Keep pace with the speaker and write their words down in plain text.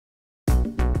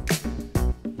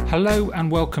Hello and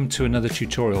welcome to another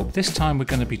tutorial. This time we're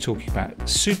going to be talking about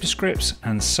superscripts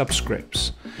and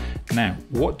subscripts. Now,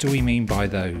 what do we mean by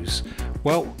those?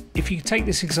 Well, if you take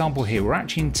this example here, we're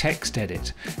actually in text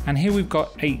edit, and here we've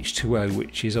got H2O,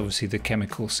 which is obviously the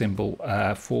chemical symbol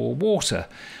for water,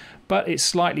 but it's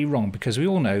slightly wrong because we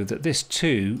all know that this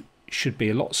 2 should be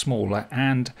a lot smaller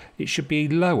and it should be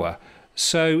lower.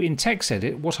 So in text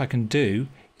edit, what I can do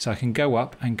is I can go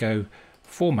up and go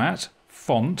Format,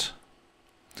 Font,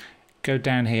 go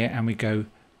down here and we go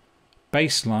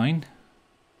Baseline,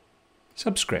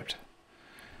 Subscript.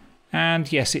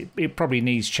 And yes, it probably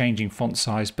needs changing font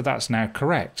size, but that's now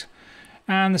correct.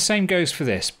 And the same goes for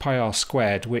this, pi r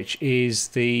squared, which is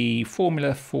the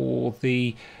formula for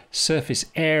the surface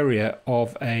area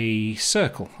of a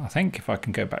circle, I think, if I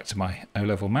can go back to my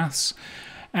O-level maths.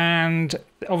 And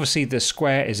obviously the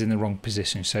square is in the wrong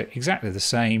position, so exactly the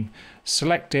same.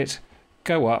 Select it,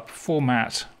 go up,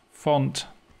 Format, Font,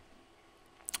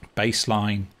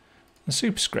 Baseline, and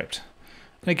Superscript.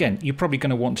 And again, you're probably going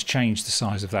to want to change the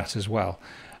size of that as well.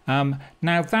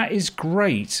 Now that is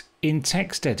great in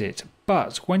text edit,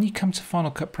 but when you come to Final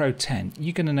Cut Pro 10,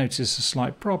 you're going to notice a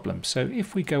slight problem. So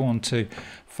if we go on to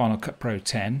Final Cut Pro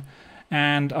 10,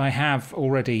 and I have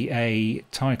already a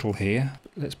title here,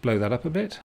 let's blow that up a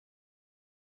bit.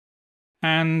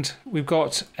 And we've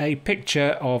got a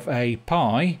picture of a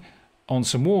pie on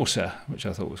some water, which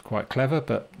I thought was quite clever,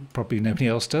 but probably nobody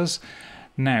else does.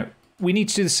 Now, we need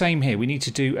to do the same here. We need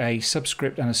to do a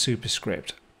subscript and a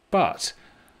superscript. But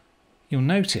you'll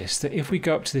notice that if we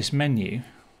go up to this menu,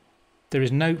 there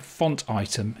is no font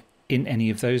item in any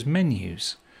of those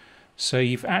menus. So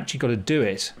you've actually got to do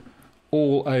it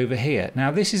all over here. Now,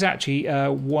 this is actually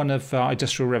one of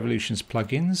Idustrial Revolution's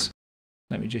plugins.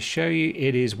 Let me just show you.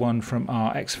 It is one from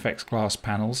our XEffects glass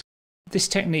panels. This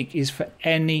technique is for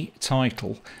any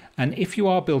title, and if you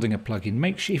are building a plugin,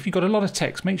 make sure, if you've got a lot of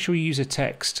text, make sure you use a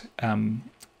text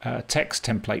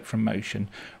template from Motion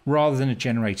rather than a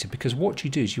generator, because what you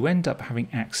do is you end up having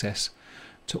access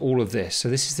to all of this. So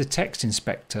this is the text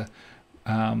inspector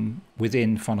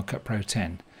within Final Cut Pro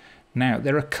 10. Now,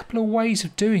 there are a couple of ways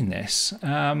of doing this.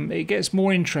 It gets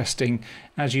more interesting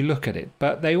as you look at it,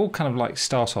 but they all kind of like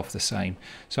start off the same.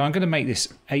 So I'm going to make this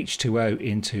H2O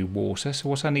into water. So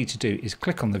what I need to do is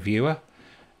click on the viewer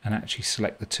and actually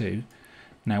select the 2.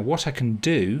 Now what I can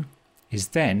do is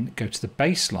then go to the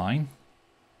baseline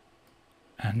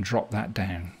and drop that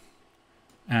down.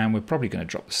 And we're probably going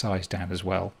to drop the size down as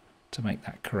well to make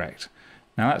that correct.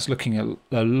 Now that's looking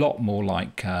a lot more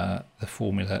like the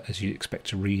formula as you'd expect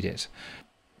to read it.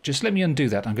 Just let me undo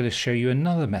that. I'm going to show you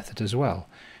another method as well.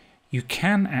 You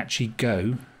can actually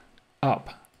go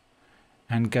up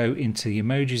and go into the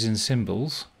emojis and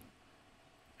symbols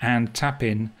and tap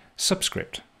in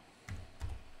Subscript.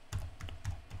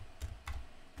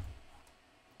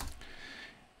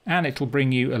 And it'll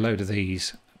bring you a load of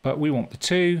these, but we want the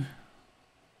 2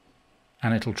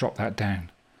 and it'll drop that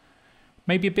down.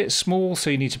 Maybe a bit small,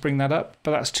 so you need to bring that up, but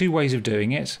that's 2 ways of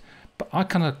doing it. But I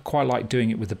kind of quite like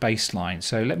doing it with the baseline,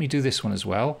 so let me do this one as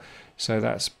well. So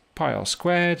that's pi r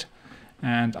squared,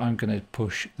 and I'm going to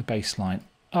push the baseline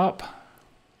up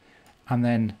and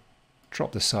then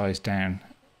drop the size down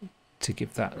to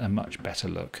give that a much better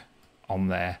look on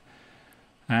there.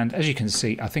 And as you can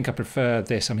see, I think I prefer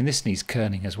this. I mean, this needs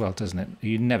kerning as well, doesn't it?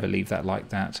 You'd never leave that like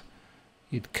that.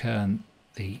 You'd kern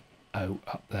the O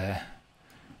up there,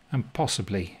 and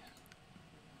possibly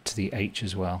to the H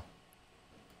as well.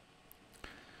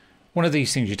 One of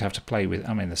these things you'd have to play with.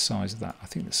 I mean, the size of that. I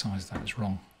think the size of that is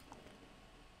wrong.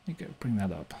 Let me go bring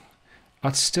that up.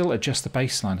 I'd still adjust the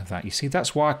baseline of that. You see,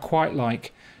 that's why I quite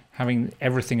like having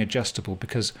everything adjustable,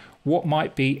 because what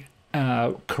might be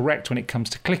correct when it comes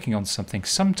to clicking on something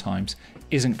sometimes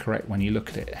isn't correct when you look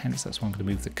at it. Hence, that's why I'm going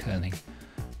to move the kerning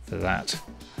for that.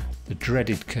 The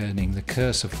dreaded kerning, the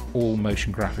curse of all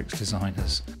motion graphics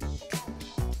designers.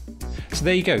 So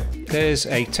there you go. There's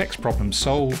a text problem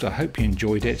solved. I hope you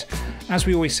enjoyed it. As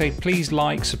we always say, please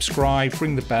like, subscribe,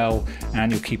 ring the bell,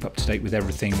 and you'll keep up to date with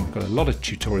everything. We've got a lot of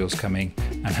tutorials coming,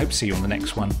 and hope to see you on the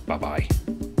next one. Bye-bye.